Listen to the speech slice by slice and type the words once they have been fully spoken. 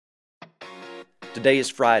Today is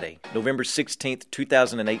Friday, November 16th,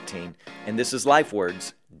 2018, and this is Life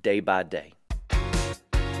Words Day by Day.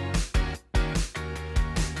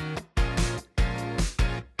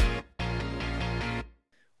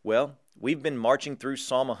 Well, we've been marching through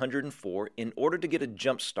Psalm 104 in order to get a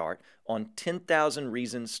jump start on 10,000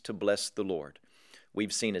 reasons to bless the Lord.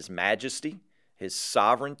 We've seen His majesty, His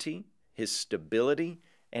sovereignty, His stability,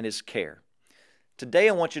 and His care. Today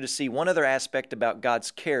I want you to see one other aspect about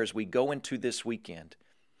God's care as we go into this weekend.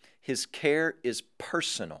 His care is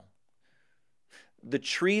personal. The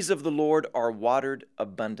trees of the Lord are watered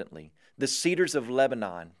abundantly, the cedars of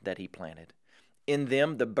Lebanon that He planted. In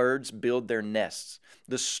them the birds build their nests.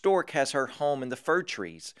 The stork has her home in the fir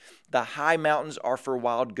trees. The high mountains are for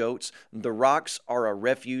wild goats. The rocks are a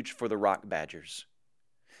refuge for the rock badgers.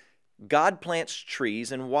 God plants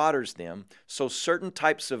trees and waters them so certain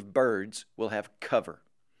types of birds will have cover.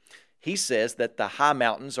 He says that the high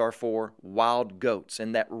mountains are for wild goats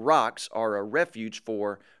and that rocks are a refuge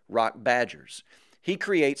for rock badgers. He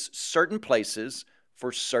creates certain places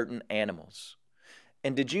for certain animals.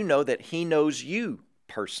 And did you know that He knows you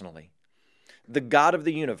personally? The God of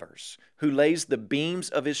the universe, who lays the beams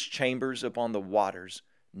of His chambers upon the waters,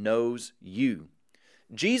 knows you.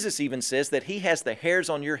 Jesus even says that He has the hairs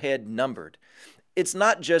on your head numbered. It's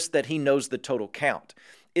not just that He knows the total count.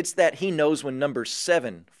 It's that He knows when number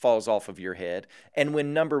 7 falls off of your head and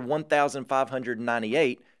when number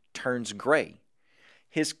 1,598 turns gray.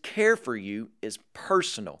 His care for you is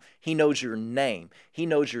personal. He knows your name. He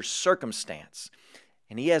knows your circumstance.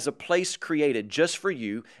 And He has a place created just for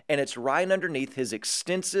you, and it's right underneath His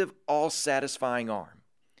extensive, all-satisfying arm.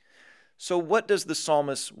 So what does the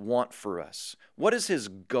psalmist want for us? What is his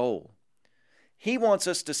goal? He wants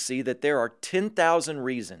us to see that there are 10,000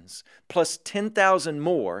 reasons, plus 10,000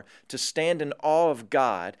 more, to stand in awe of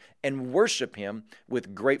God and worship Him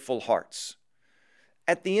with grateful hearts.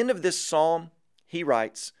 At the end of this psalm, he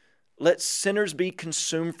writes, "Let sinners be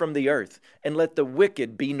consumed from the earth, and let the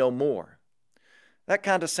wicked be no more." That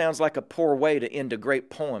kind of sounds like a poor way to end a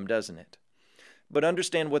great poem, doesn't it? But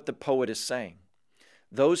understand what the poet is saying.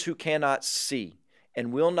 Those who cannot see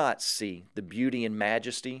and will not see the beauty and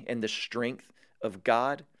majesty and the strength of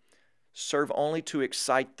God serve only to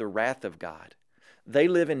excite the wrath of God. They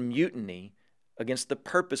live in mutiny against the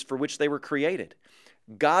purpose for which they were created.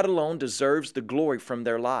 God alone deserves the glory from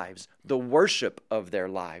their lives, the worship of their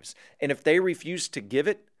lives. And if they refuse to give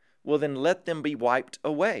it, well, then let them be wiped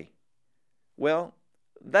away. Well,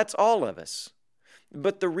 that's all of us.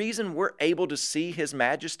 But the reason we're able to see His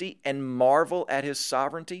majesty and marvel at His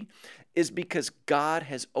sovereignty is because God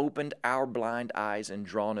has opened our blind eyes and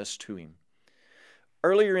drawn us to Him.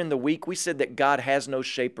 Earlier in the week, we said that God has no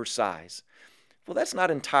shape or size. Well, that's not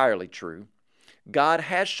entirely true. God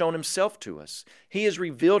has shown Himself to us. He has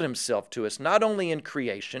revealed Himself to us, not only in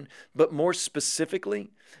creation, but more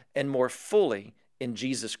specifically and more fully in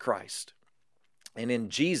Jesus Christ. And in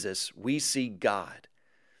Jesus, we see God,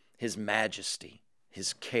 His majesty,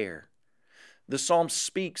 His care. The psalm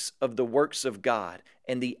speaks of the works of God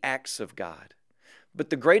and the acts of God. But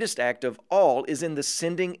the greatest act of all is in the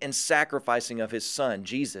sending and sacrificing of His Son,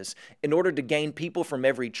 Jesus, in order to gain people from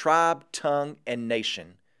every tribe, tongue, and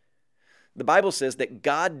nation. The Bible says that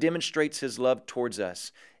God demonstrates His love towards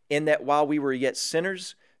us in that while we were yet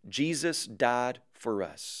sinners, Jesus died for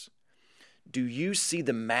us. Do you see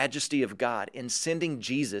the majesty of God in sending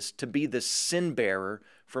Jesus to be the sin bearer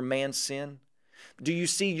for man's sin? Do you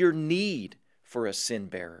see your need for a sin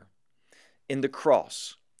bearer? In the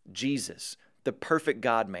cross, Jesus, the perfect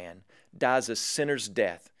God-man, dies a sinner's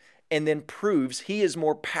death and then proves He is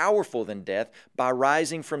more powerful than death by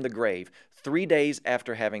rising from the grave 3 days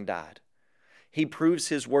after having died. He proves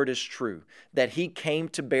His word is true, that He came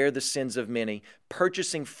to bear the sins of many,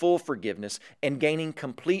 purchasing full forgiveness and gaining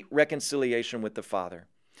complete reconciliation with the Father,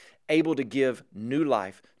 able to give new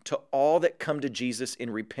life to all that come to Jesus in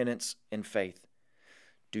repentance and faith.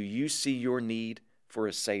 Do you see your need for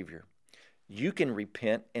a Savior? You can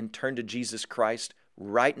repent and turn to Jesus Christ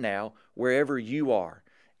right now, wherever you are,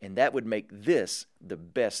 and that would make this the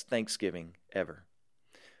best Thanksgiving ever.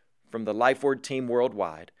 From the Life Word team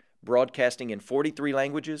worldwide, broadcasting in 43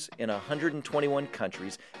 languages in 121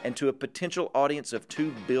 countries, and to a potential audience of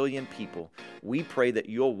 2 billion people, we pray that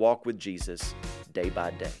you'll walk with Jesus day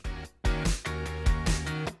by day.